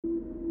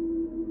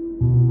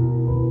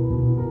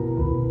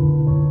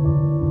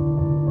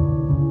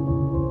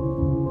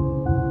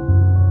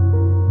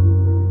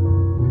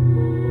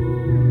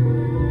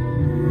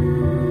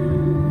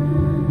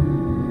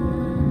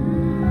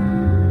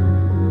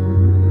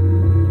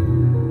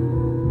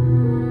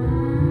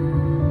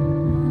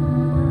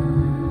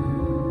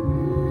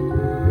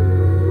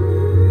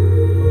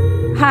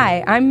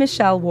Hi, I'm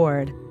Michelle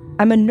Ward.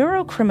 I'm a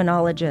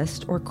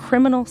neurocriminologist or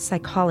criminal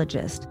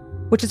psychologist,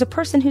 which is a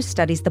person who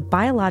studies the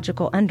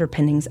biological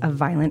underpinnings of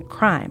violent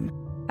crime.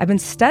 I've been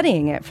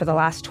studying it for the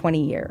last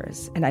 20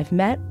 years, and I've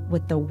met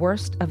with the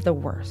worst of the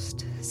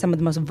worst, some of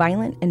the most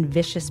violent and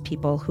vicious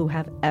people who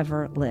have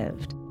ever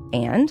lived.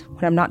 And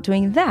when I'm not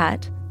doing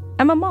that,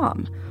 I'm a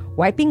mom,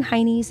 wiping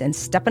heinies and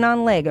stepping on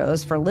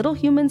Legos for little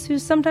humans who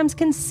sometimes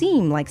can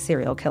seem like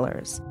serial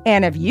killers.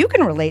 And if you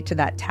can relate to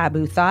that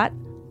taboo thought,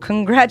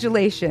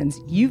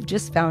 congratulations, you've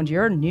just found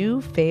your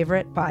new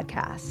favorite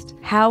podcast,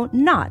 How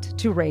Not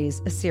to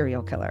Raise a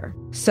Serial Killer.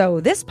 So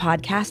this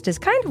podcast is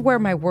kind of where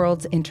my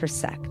worlds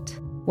intersect.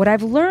 What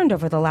I've learned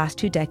over the last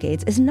 2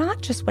 decades is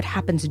not just what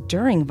happens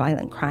during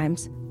violent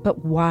crimes,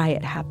 but why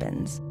it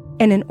happens.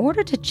 And in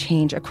order to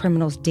change a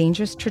criminal's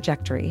dangerous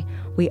trajectory,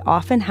 we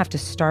often have to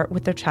start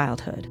with their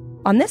childhood.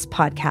 On this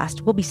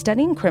podcast, we'll be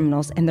studying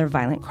criminals and their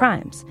violent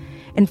crimes,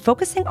 and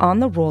focusing on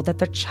the role that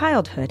their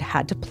childhood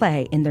had to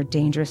play in their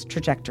dangerous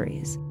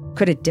trajectories.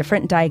 Could a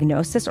different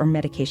diagnosis or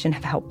medication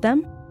have helped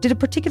them? Did a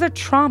particular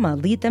trauma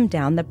lead them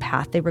down the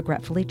path they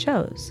regretfully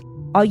chose?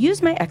 I'll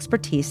use my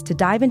expertise to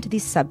dive into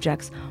these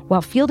subjects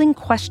while fielding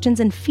questions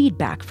and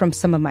feedback from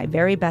some of my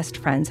very best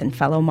friends and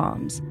fellow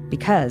moms.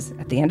 Because,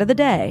 at the end of the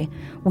day,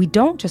 we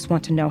don't just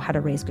want to know how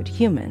to raise good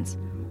humans.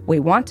 We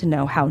want to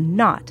know how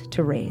not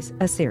to raise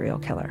a serial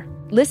killer.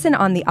 Listen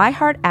on the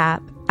iHeart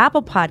app,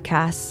 Apple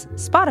Podcasts,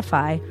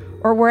 Spotify,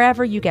 or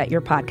wherever you get your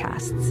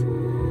podcasts.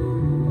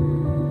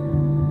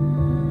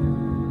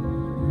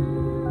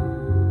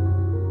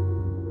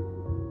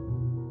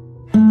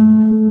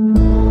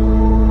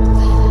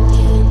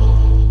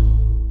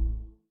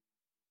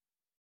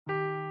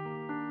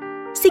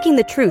 Seeking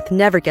the truth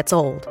never gets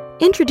old.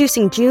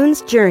 Introducing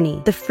June's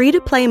Journey, the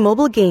free-to-play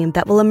mobile game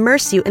that will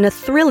immerse you in a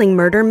thrilling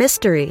murder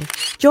mystery.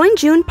 Join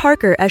June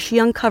Parker as she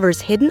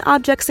uncovers hidden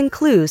objects and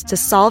clues to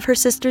solve her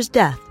sister's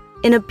death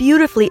in a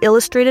beautifully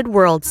illustrated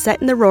world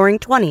set in the Roaring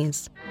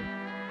 '20s.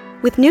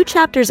 With new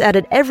chapters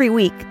added every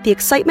week, the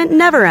excitement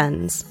never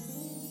ends.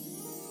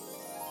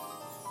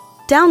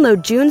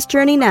 Download June's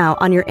Journey now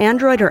on your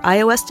Android or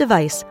iOS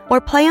device, or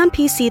play on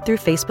PC through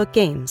Facebook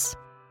Games.